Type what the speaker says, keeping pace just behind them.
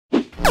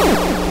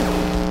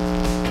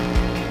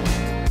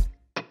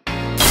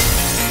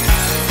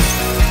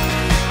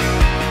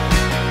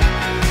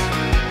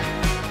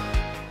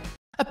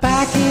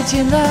get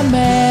in the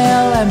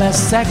mail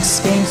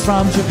MSX games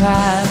from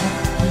Japan.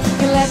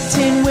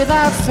 Collecting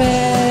without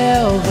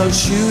fail those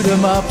shoot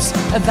 'em ups,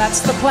 and that's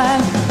the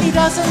plan. He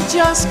doesn't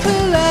just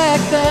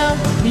collect them,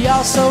 he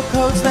also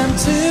codes them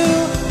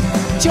too.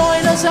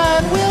 Join us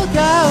and we'll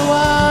go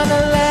on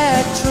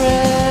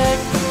electric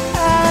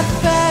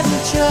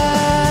adventures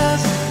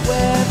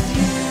with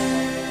you.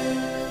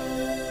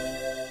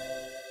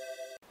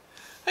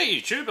 Hey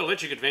YouTube,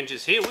 Electric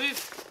Adventures here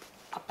with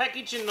a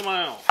package in the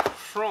mail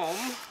from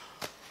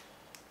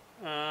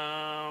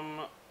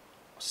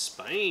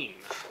Spain.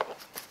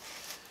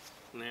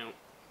 Now,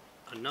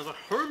 another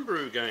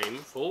homebrew game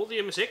for the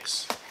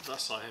MSX,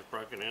 thus I have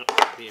broken out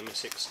the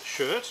MSX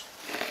shirt.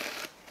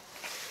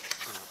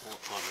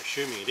 I'm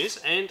assuming it is,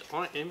 and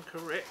I am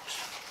correct.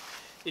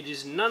 It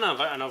is none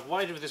other, and I've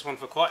waited for this one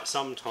for quite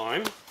some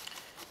time,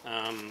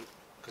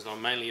 because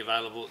I'm mainly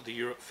available at the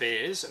Europe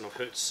fairs, and I've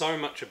heard so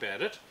much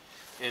about it,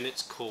 and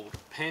it's called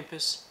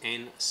Pampas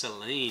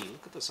Selene.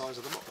 Look at the size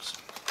of the box.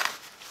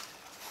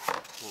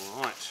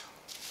 Alright.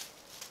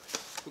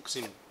 Looks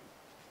in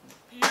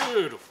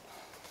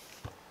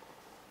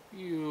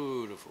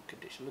beautiful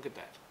condition. Look at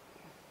that.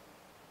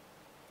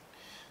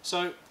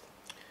 So,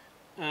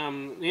 the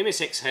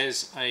MSX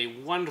has a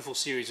wonderful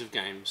series of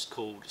games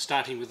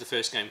starting with the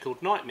first game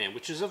called Knightmare,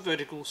 which is a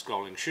vertical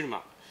scrolling shoot 'em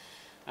up.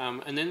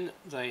 And then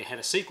they had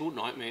a sequel,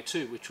 Knightmare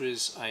 2, which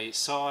was a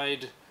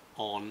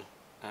side-on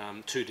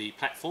 2D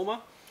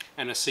platformer,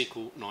 and a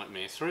sequel,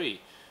 Knightmare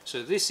 3.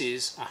 So this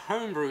is a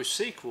homebrew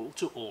sequel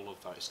to all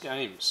of those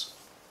games,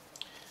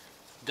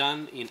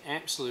 done in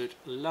absolute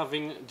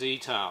loving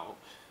detail.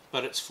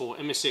 But it's for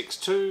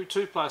MSX2,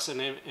 2 Plus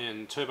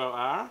and Turbo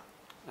R.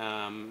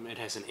 It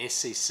has an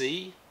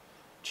SCC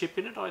chip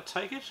in it, I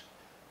take it,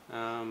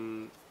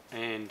 and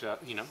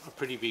you know, a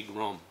pretty big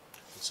ROM.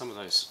 And some of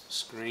those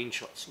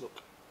screenshots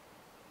look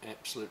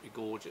absolutely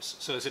gorgeous.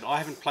 So as I said, I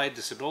haven't played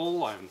this at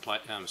all. I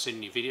haven't seen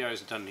any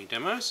videos or done any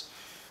demos.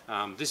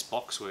 This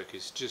box work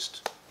is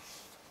just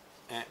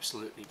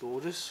absolutely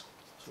gorgeous.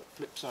 So it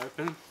flips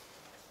open.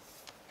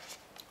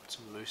 Got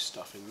some loose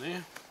stuff in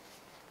there.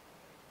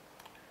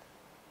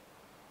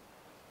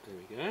 There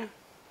we go.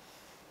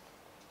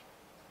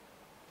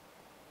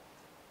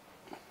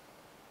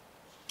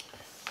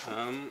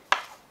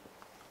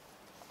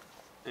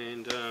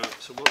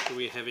 So what do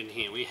we have in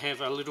here? We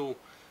have a little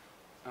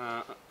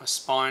a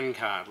spine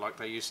card like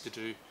they used to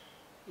do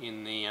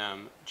in the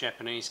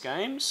Japanese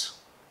games,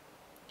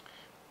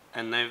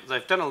 and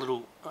they've done a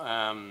little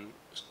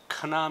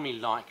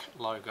Konami-like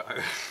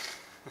logo,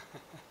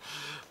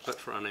 but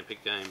for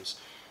UnEpic Games.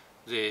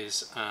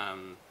 There's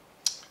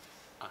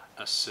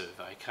a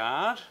survey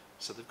card,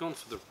 so they've gone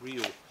for the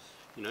real,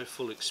 you know,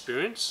 full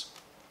experience.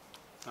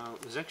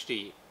 There's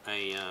actually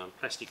a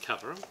plastic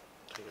cover,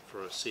 take it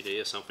for a CD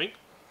or something.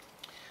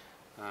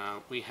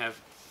 We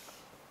have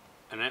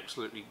an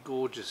absolutely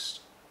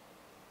gorgeous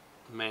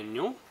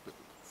manual that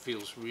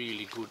feels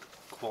really good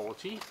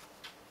quality.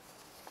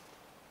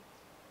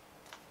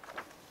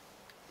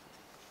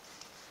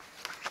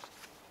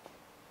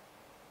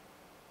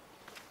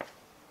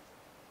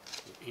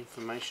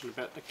 Information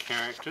about the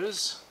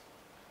characters,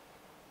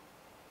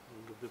 a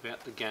little bit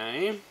about the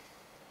game,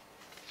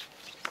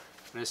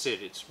 and as I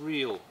said, it's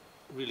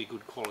really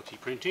good quality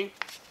printing.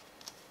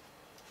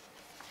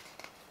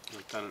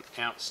 They've done an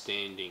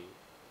outstanding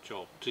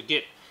job to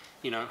get,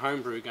 you know,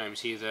 homebrew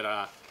games here that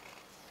are,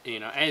 you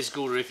know, as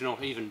good or if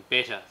not even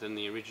better than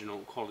the original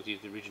quality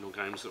of the original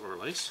games that were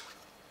released.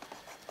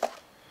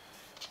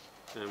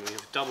 And we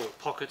have double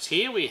pockets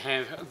here. We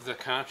have the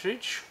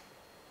cartridge,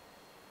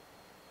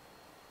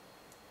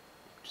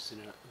 which is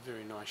in a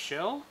very nice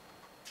shell.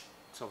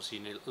 It's obviously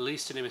you need at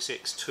least an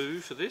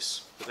MSX2 for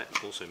this, but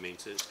that also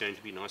means that it's going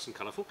to be nice and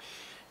colourful.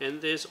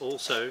 And there's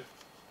also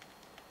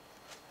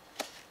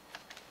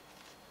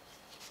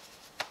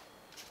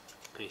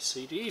a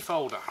CD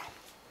folder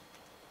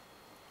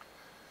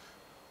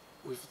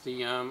with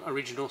the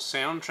original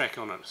soundtrack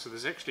on it. So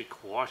there's actually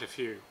quite a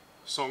few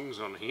songs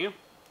on here.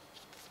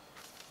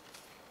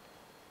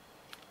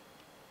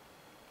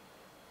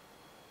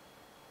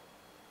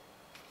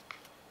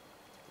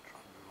 Try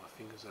and move my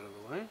fingers out of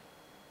the way.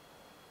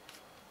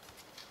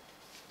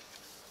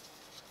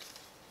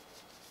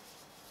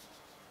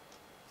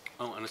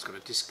 Oh, and it's got a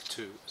disc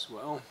too as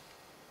well.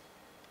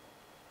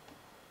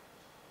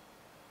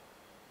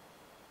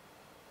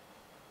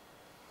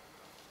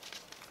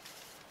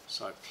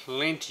 So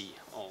plenty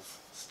of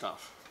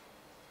stuff,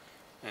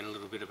 and a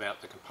little bit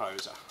about the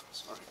composer.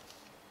 Sorry.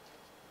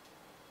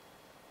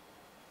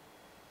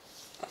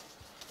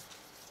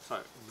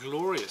 So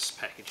glorious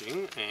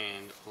packaging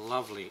and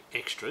lovely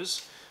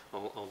extras.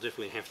 I'll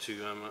definitely have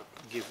to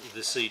give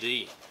the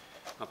CD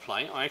a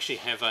play. I actually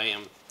have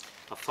a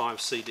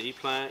 5 CD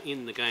player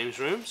in the games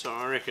room, so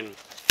I reckon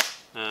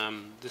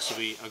this will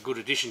be a good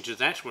addition to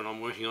that when I'm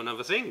working on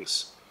other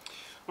things.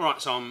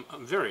 Alright, so I'm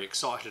very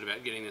excited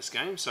about getting this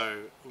game,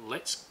 so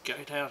let's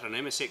get out an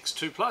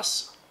MSX2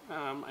 Plus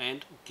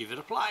and give it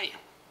a play.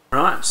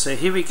 Right, so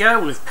here we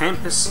go with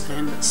Pampas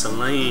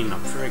Selene. I'm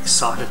very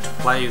excited to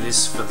play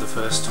this for the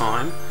first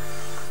time.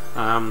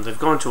 They've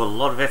gone to a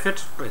lot of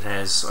effort. It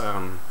has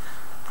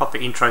proper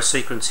intro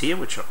sequence here,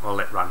 which I'll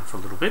let run for a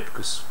little bit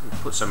because we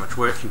put so much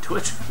work into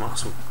it. Might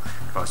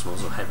as well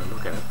have a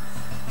look at it.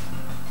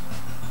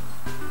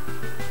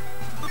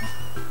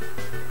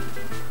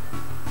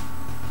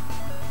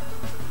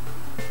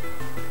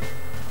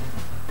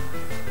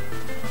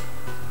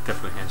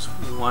 Definitely has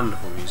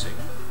wonderful music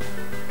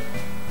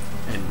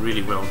and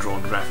really well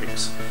drawn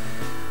graphics.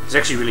 It's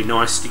actually really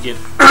nice to get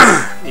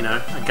you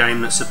know, a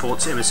game that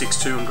supports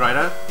MSX2 and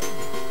greater,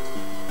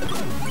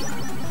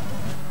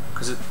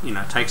 because it, you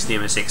know, takes the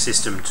MSX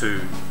system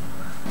to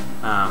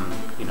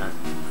you know,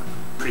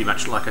 pretty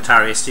much like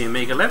Atari ST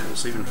Amiga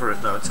levels, even for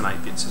it though it's an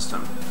 8-bit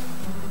system.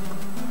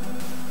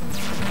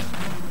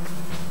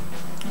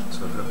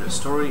 So I've got a bit of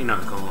story, you know,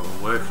 they've got a lot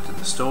of work to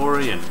the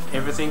story and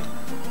everything.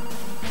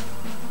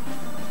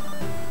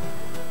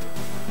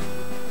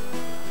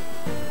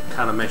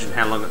 Can't imagine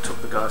how long it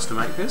took the guys to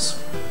make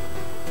this.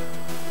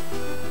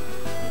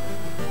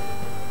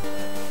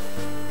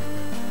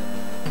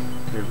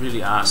 There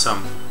really are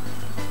some,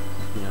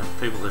 you know,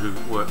 people who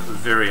work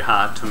very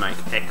hard to make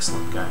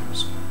excellent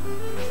games.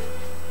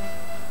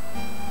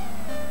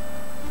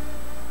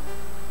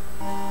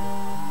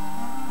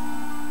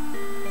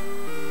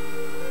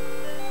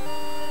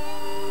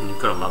 And you've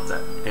got to love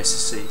that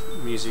SSC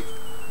music.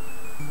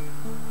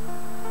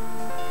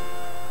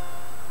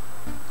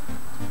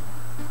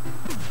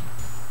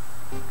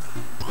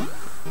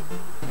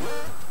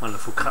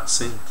 Wonderful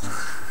cutscene.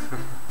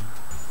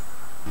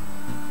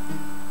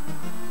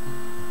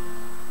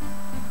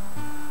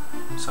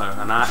 So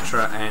an archer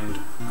and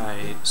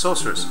a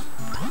sorceress.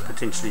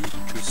 Potentially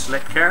you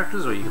select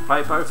characters or you can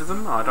play both of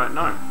them, I don't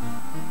know.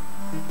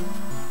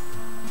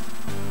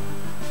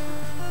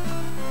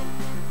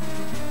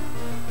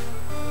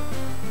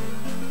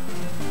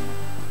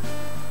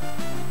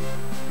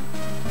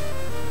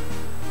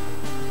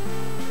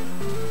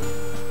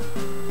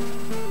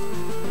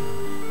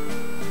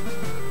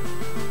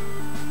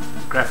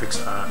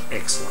 Graphics are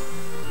excellent.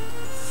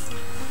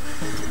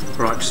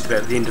 Right, just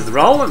about the end of the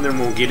roll and then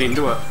we'll get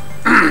into it.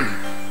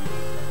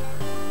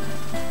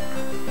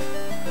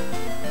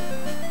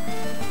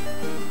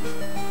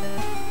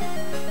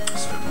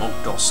 So,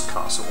 Monkdos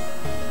Castle.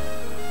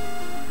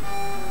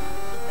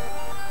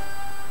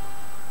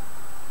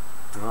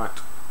 Right.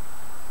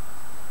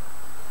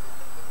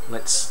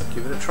 Let's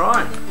give it a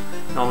try.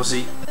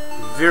 Obviously,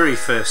 very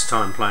first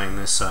time playing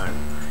this, so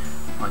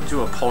I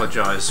do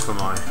apologise for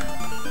my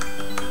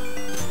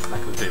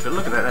lack of do. But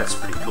look at that, that's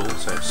pretty cool.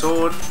 So,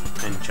 sword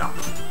and jump.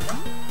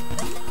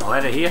 A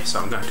ladder here,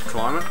 so I'm going to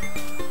climb it.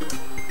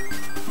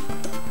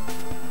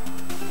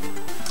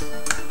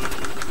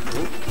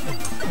 Ooh.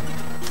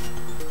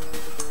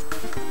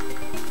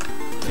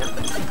 Yep,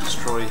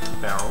 destroy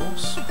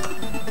barrels.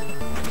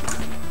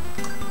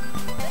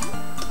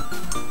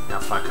 How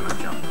far can I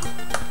jump?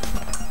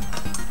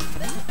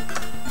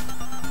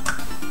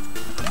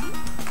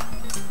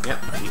 Yep,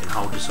 you can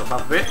hold yourself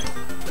up a bit.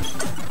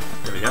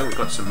 There we go, we've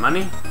got some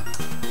money.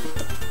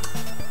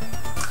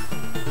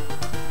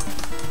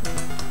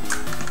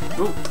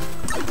 Ooh.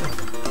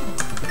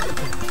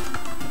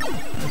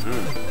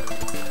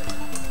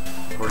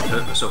 Already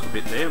hurt myself a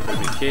bit there, I've got to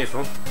be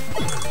careful.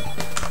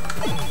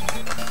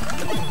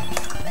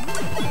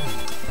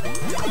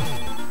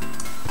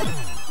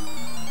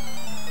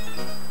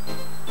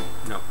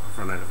 No, I've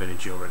run out of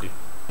energy already.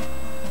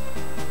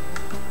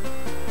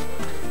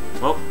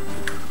 Well,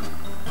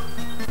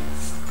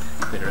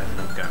 better have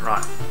another go.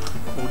 Right,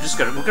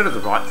 we'll go to the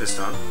right this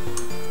time.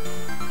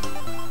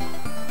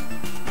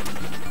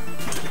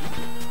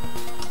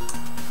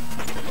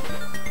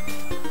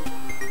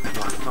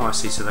 Oh, I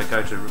see, so they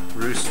go to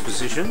roost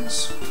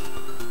positions.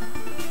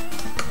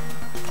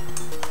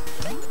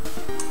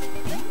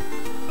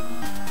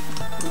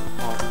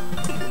 Oh,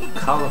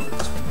 colour,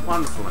 it's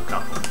wonderful in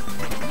colour.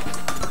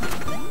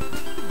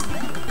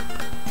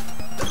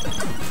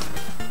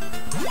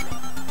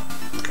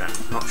 Okay,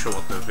 not sure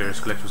what the various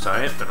collectibles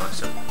are yet, but like I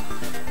said,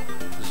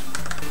 it was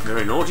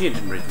very naughty and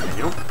didn't read the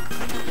manual.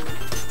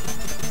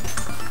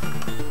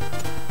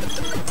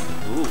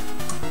 Ooh.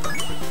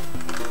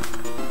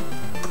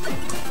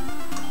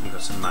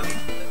 Some money.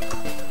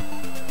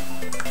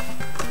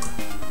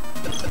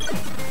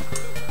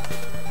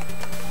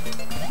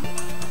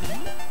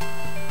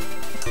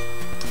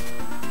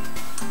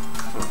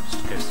 Oh, just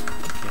in case.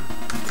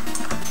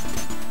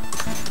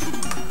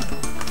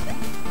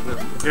 Yeah.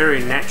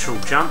 Very natural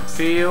jump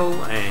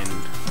feel and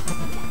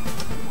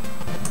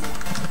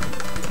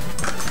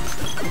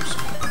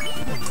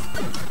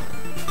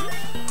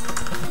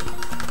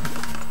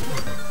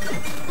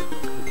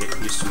get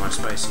used to my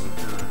spacing.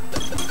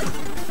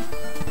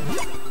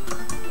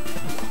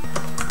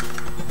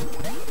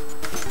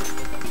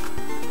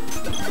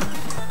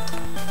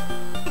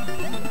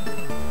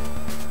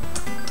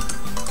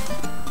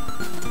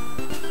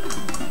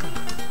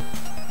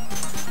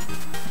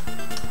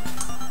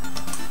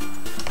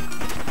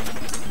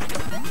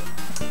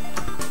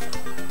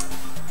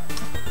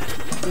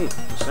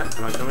 What's that?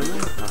 Can I go in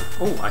there?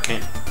 Oh, I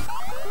can.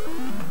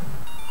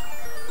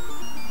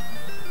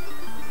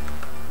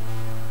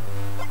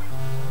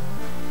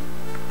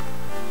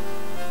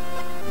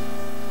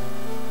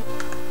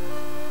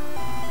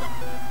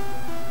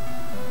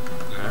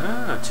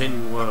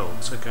 10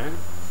 worlds, okay.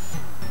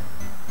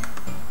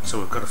 So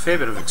we've got a fair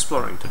bit of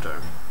exploring to do.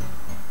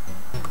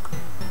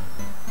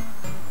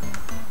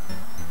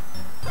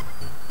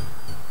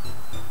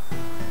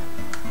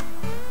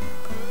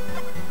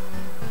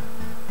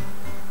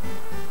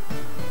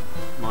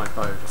 My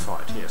bow to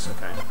fight, yes,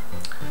 okay.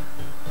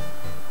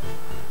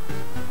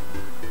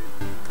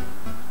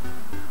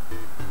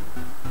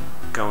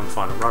 Go and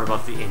find it right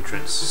above the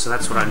entrance. So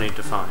that's what I need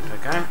to find,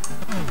 okay?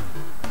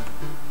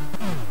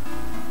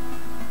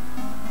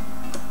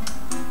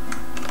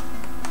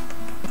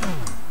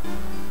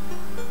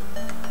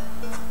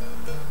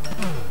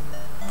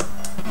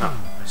 Oh,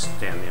 it's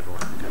down there, boy.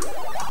 Okay.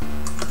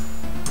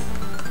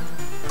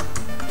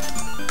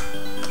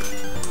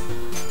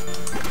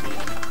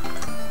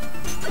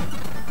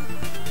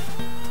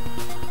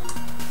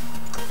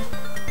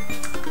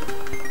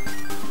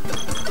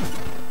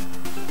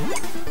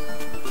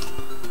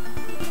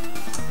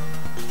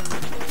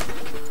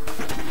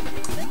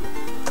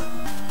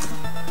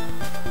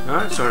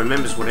 Alright, so it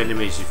remembers what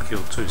enemies you've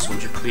killed too. So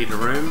once you've cleared a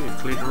room, you've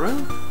cleared a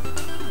room.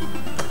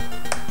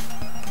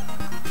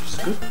 Which is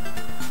good.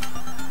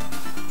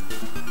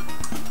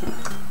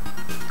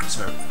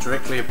 So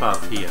directly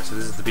above here, so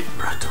this is the bit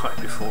where I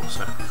died before,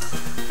 so.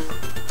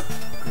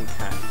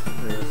 Okay,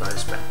 there are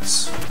those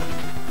bats.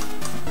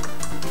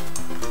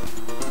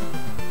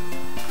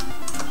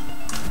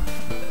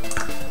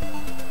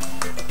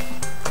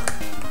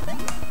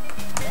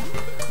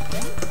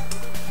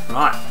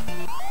 Right.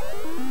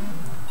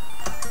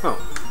 Oh,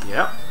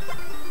 yeah.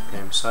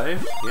 Game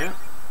saved, yeah.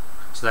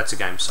 So that's a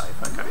game save,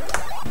 okay.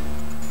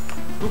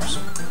 Oops.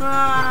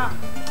 Ah!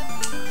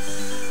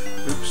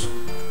 Oops.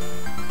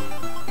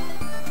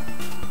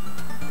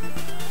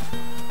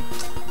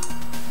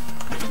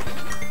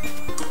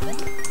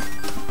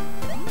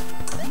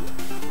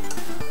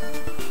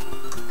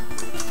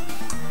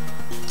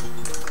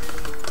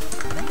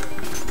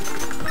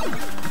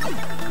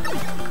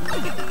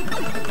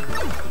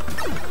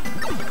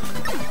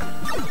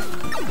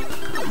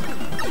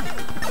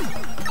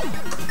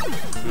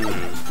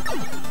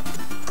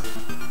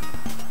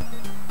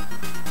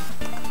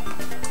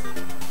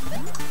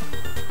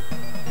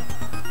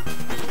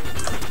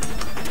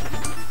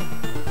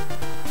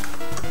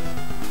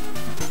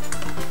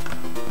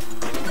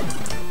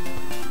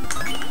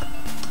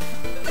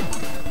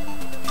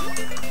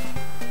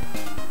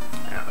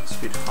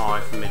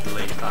 For me to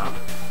leave up.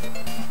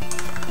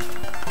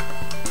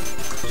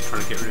 Just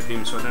trying to get rid of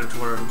him so I don't have to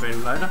worry about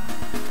him later.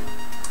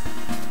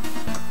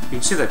 You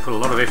can see they put a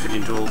lot of effort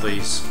into all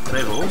these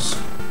levels.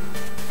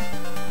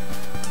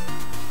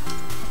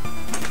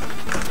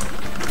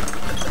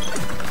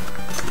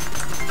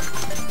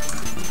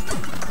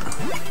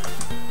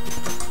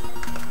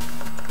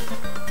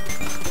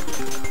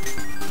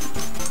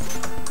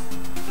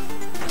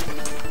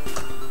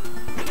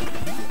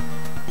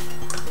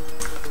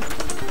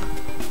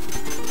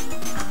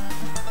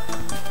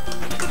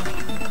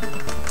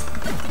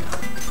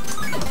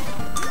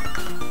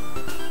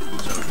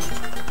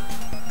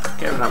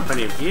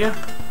 Plenty of gear.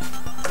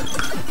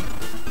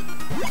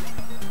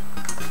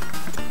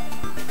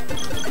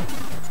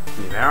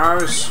 Plenty of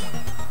arrows.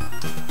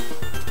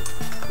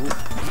 Ooh.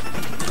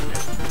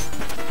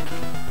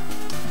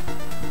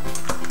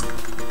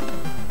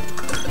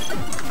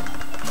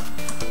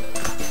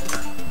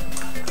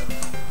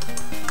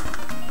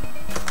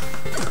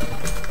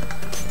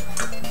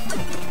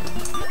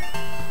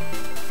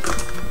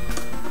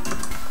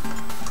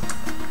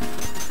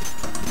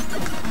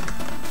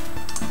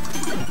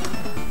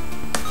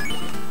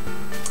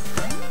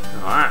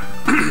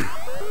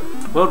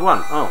 World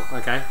 1, oh,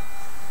 okay.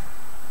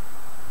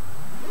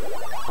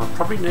 I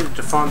probably needed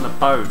to find the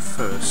bow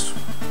first.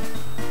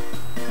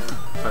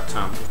 But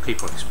we'll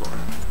keep on exploring.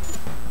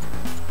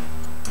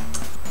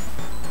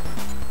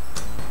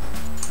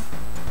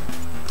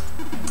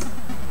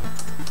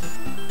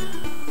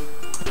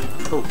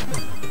 Cool.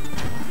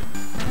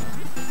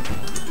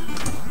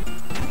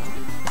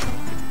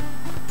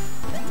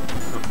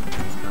 Oh,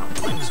 no,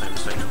 make the same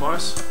mistake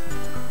twice.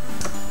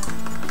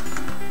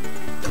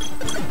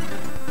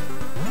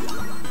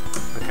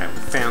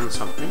 Found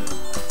something.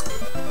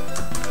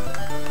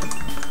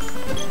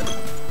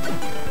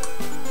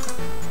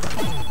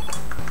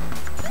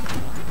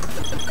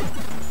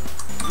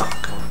 Oh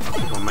god, I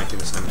think I'm making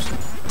the same mistake.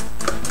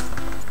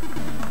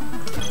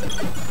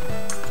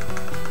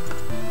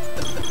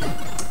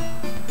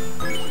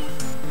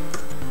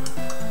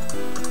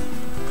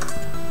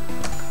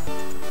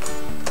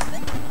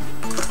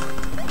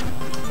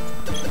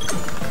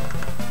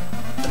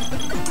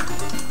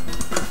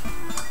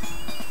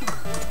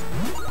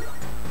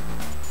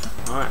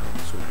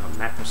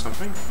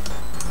 Something. I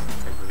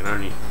think we can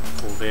only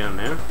pull down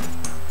now.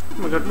 Oh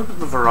my god, look at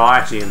the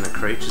variety in the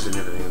creatures and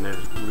everything, and they're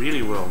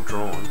really well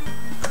drawn.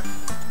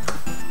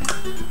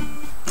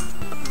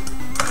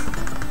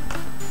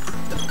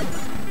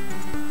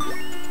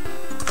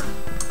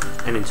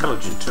 And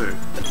intelligent too.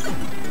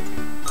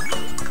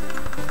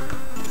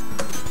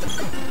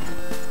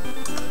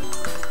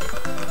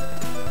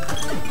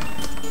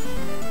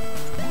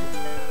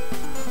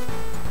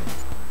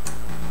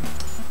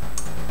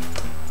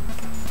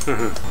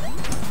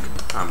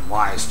 I'm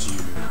wise to you.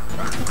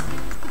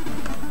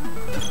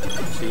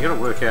 So you got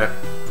to work out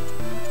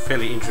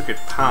fairly intricate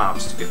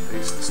paths to get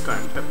these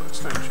stone tablets,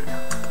 don't you?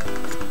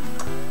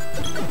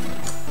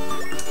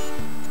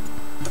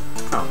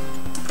 Oh.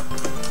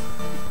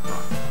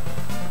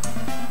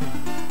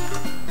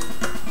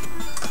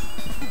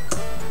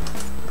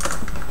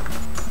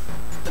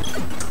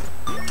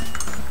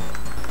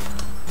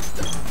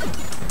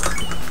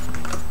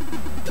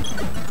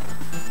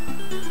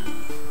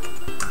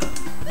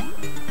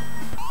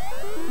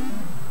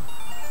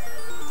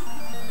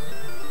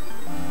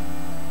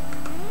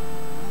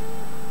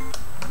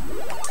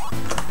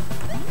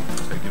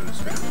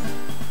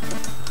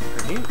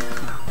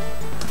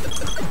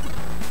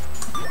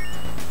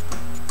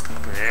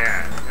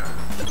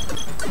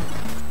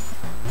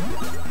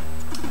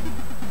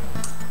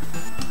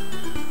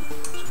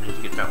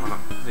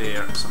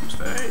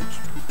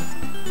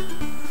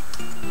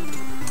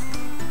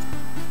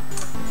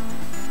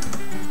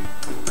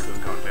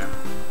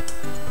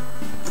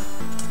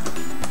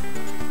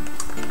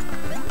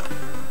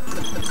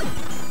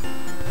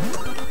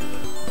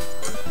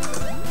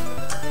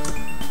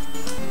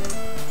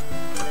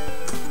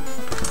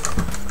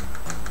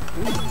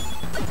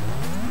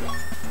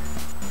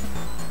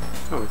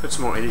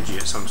 Some more energy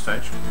at some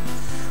stage.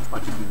 I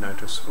didn't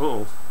notice.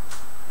 Oh,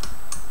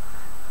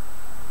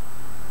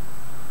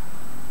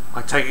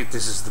 I take it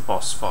this is the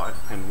boss fight,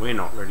 and we're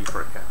not ready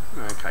for it yet.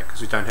 Okay, because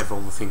we don't have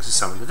all the things to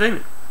summon the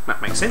demon.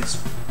 That makes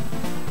sense.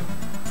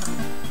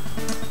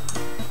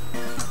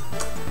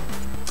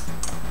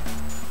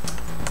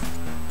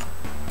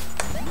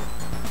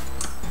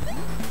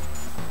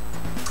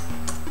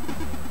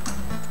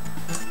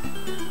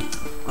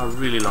 I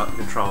really like the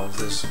controls.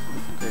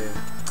 They're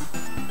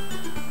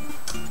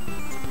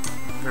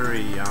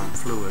very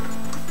fluid.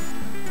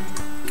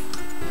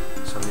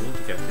 So we need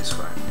to go this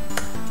way.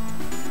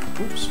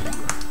 Oops.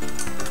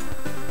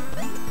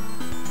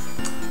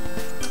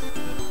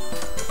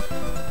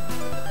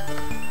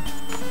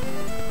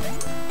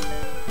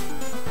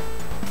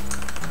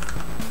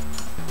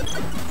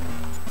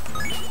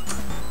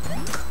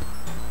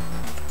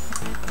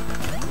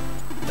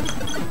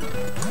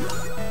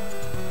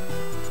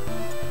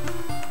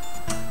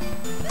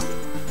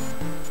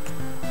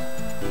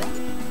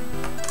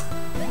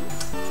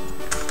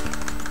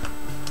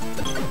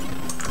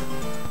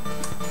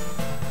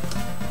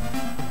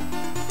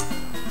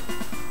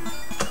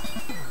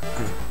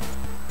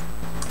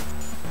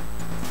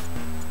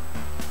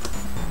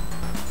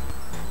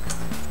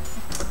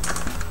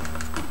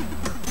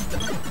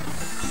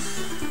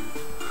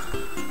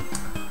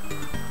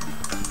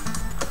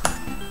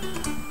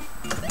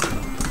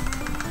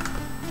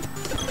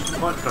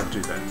 Why did I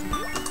do that?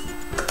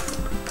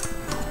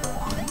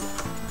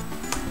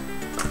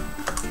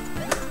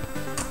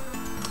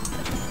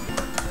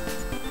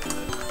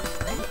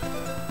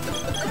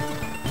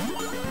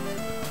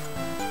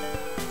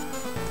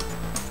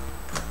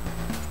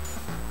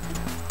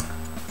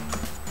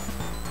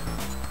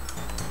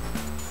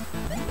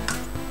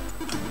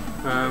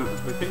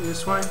 We're getting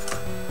this way.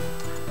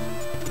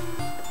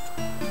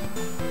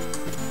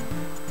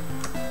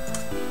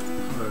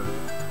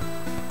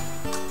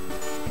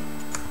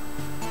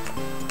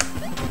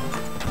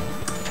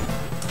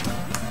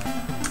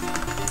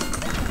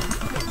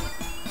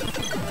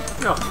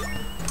 No.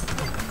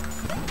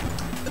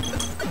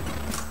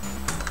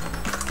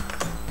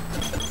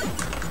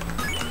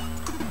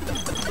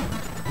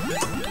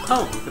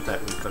 Oh, look at that,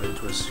 we got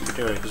into a secret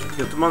area because we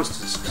killed the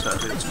monsters, so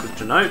it's good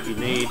to know you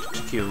need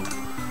to kill.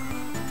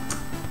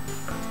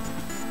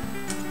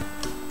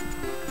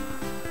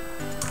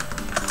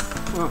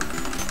 Well.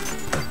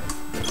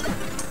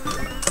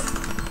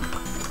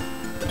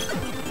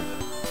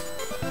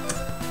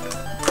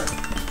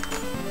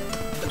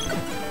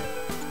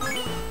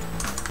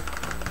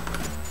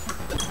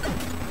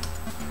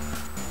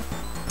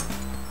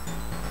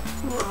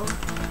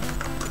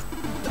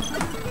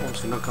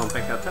 Obviously not going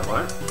back out that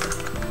way.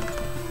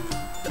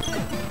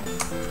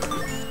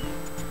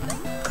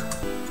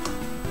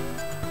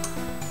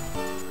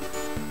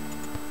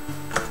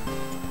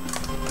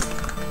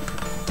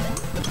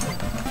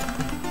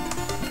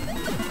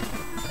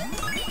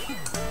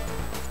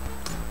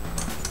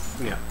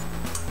 Yeah.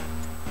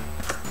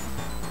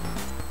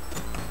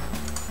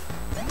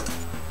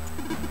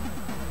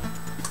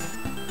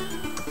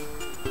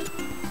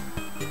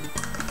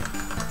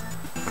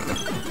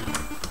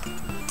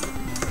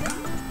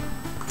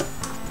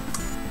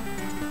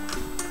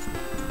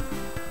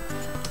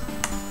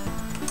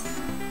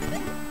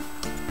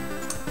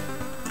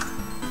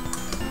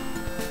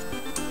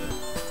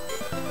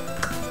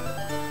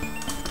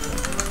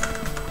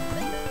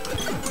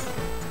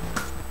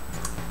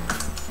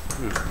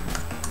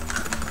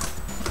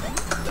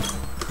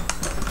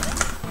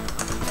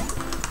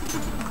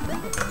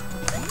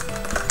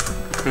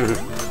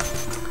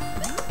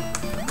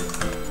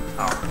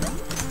 Oh,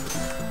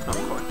 not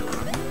quite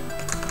doing it.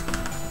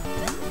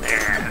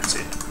 There, that's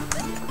it.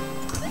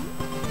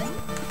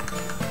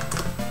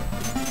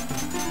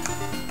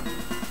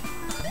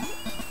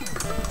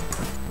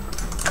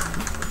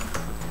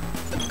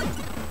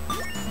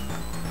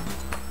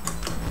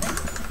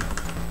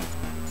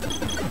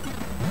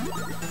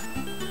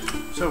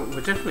 So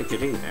we're definitely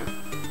getting there.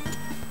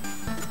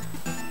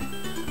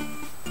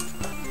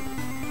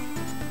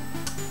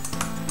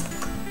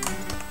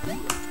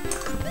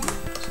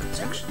 So it's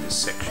actually this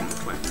section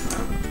that's left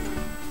now.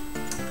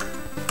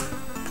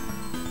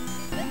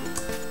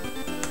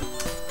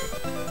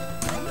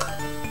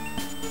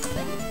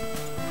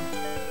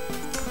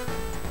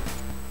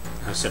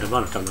 I said I might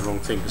have done the wrong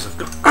thing because I've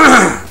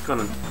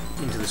gone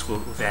into this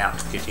world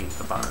without getting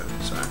the bow,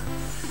 so.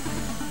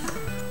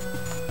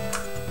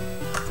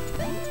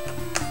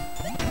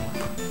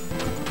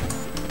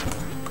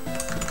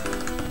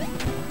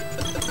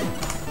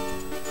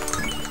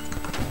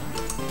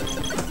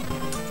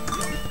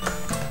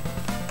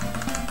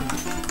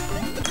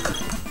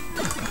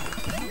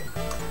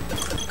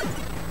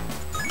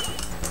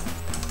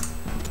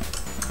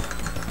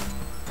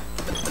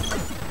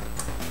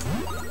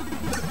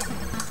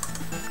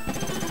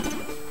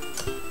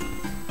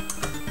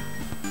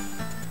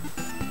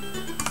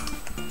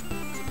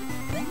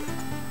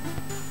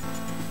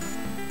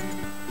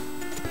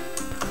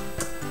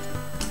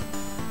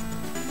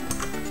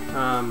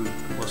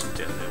 It wasn't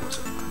down there, was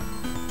it?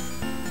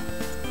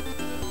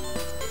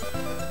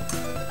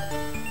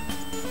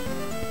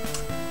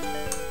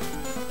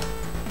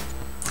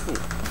 Ooh,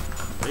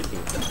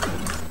 leaking.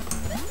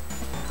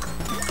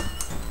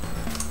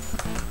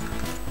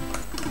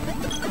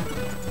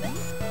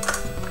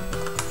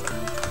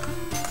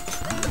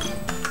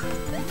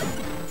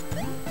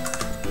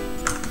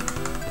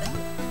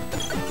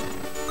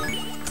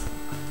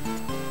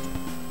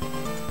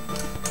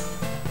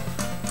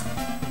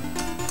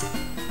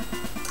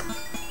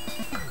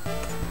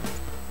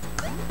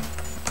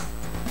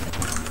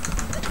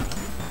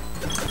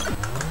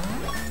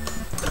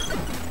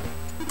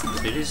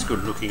 It is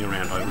good looking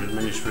around. I would have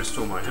managed to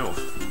restore my health.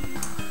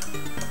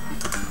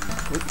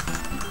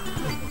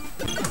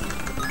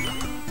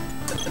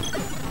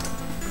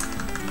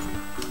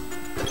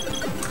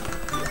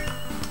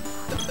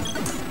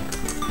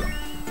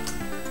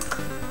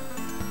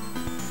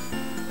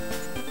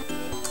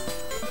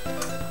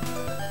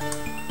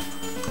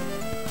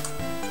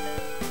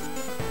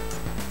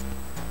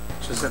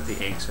 So is that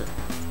the exit?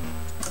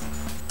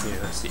 Yeah,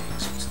 that's the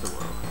exit to the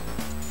world.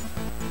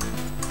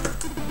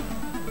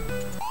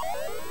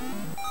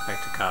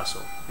 Back to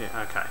castle.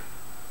 Yeah, okay.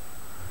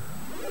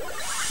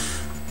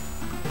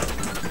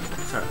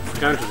 So, if we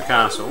go into the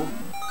castle,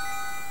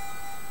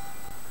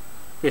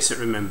 yes, it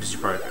remembers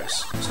your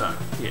progress. So,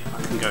 yeah,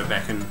 I can go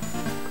back and...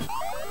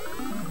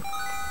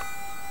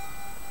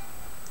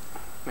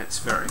 That's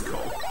very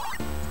cool.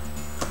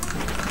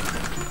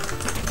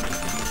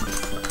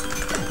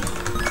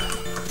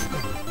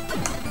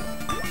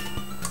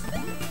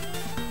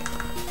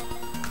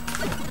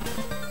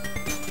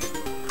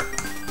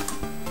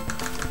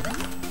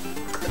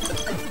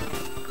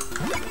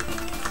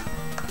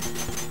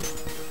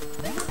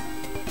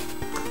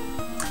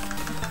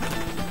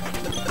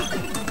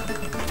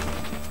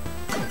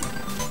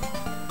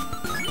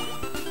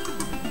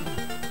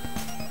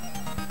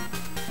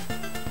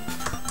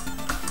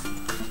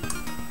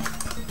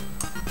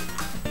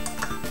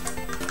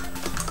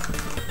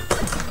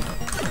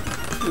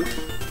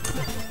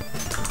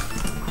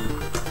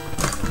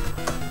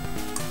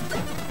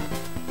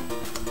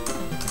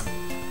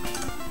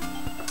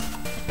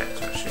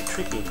 That's actually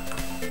tricky.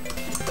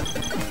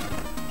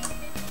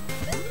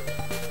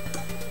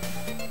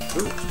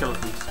 Ooh,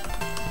 skeletons.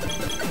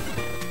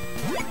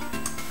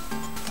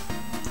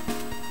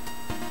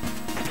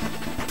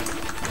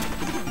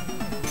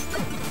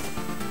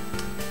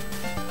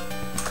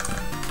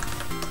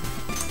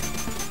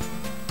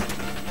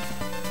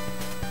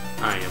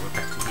 Oh yeah, we're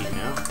back to here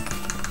now.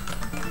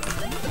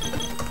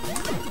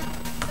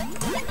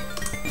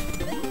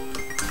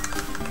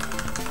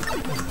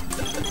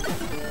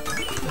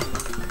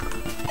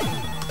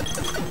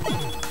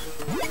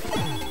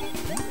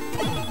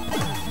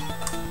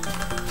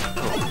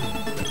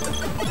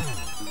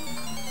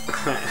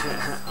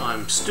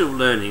 I'm still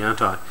learning,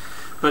 aren't I?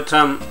 But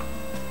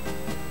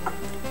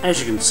as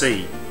you can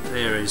see,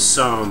 there is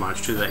so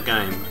much to that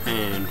game,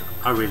 and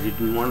I really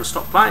didn't want to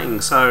stop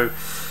playing. So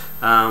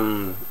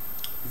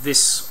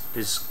this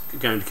is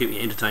going to keep me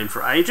entertained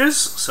for ages.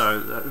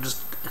 So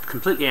just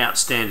completely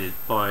outstanded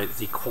by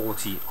the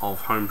quality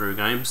of homebrew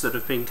games that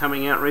have been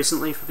coming out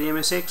recently for the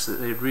MSX.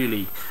 That they're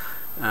really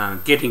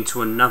getting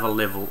to another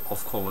level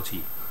of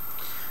quality.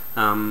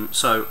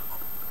 So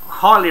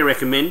highly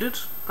recommended.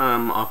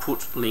 I'll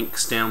put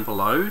links down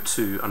below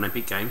to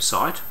UnEpic Games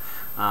site,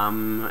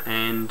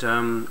 and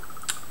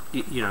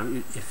you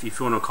know, if you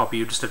want a copy,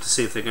 you just have to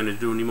see if they're going to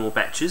do any more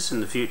batches in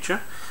the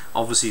future.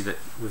 Obviously, that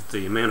with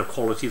the amount of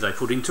quality they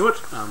put into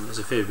it, there's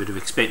a fair bit of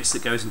expense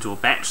that goes into a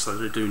batch, so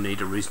they do need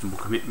a reasonable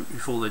commitment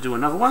before they do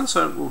another one.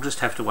 So we'll just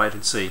have to wait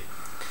and see.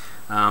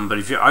 But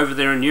if you're over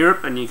there in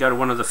Europe and you go to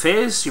one of the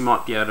fairs, you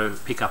might be able to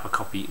pick up a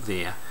copy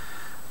there.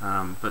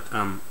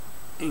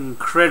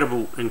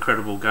 Incredible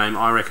game,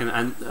 I reckon,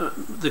 and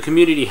the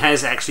community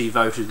has actually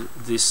voted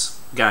this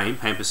game,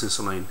 Pampas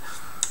Selene,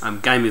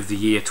 Game of the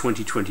Year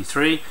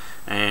 2023,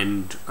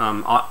 and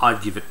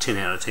I'd give it 10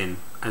 out of 10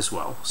 as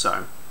well.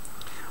 So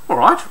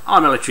Alright,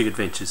 I'm Electric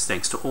Adventures.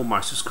 Thanks to all my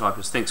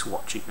subscribers. Thanks for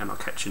watching, and I'll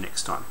catch you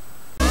next time.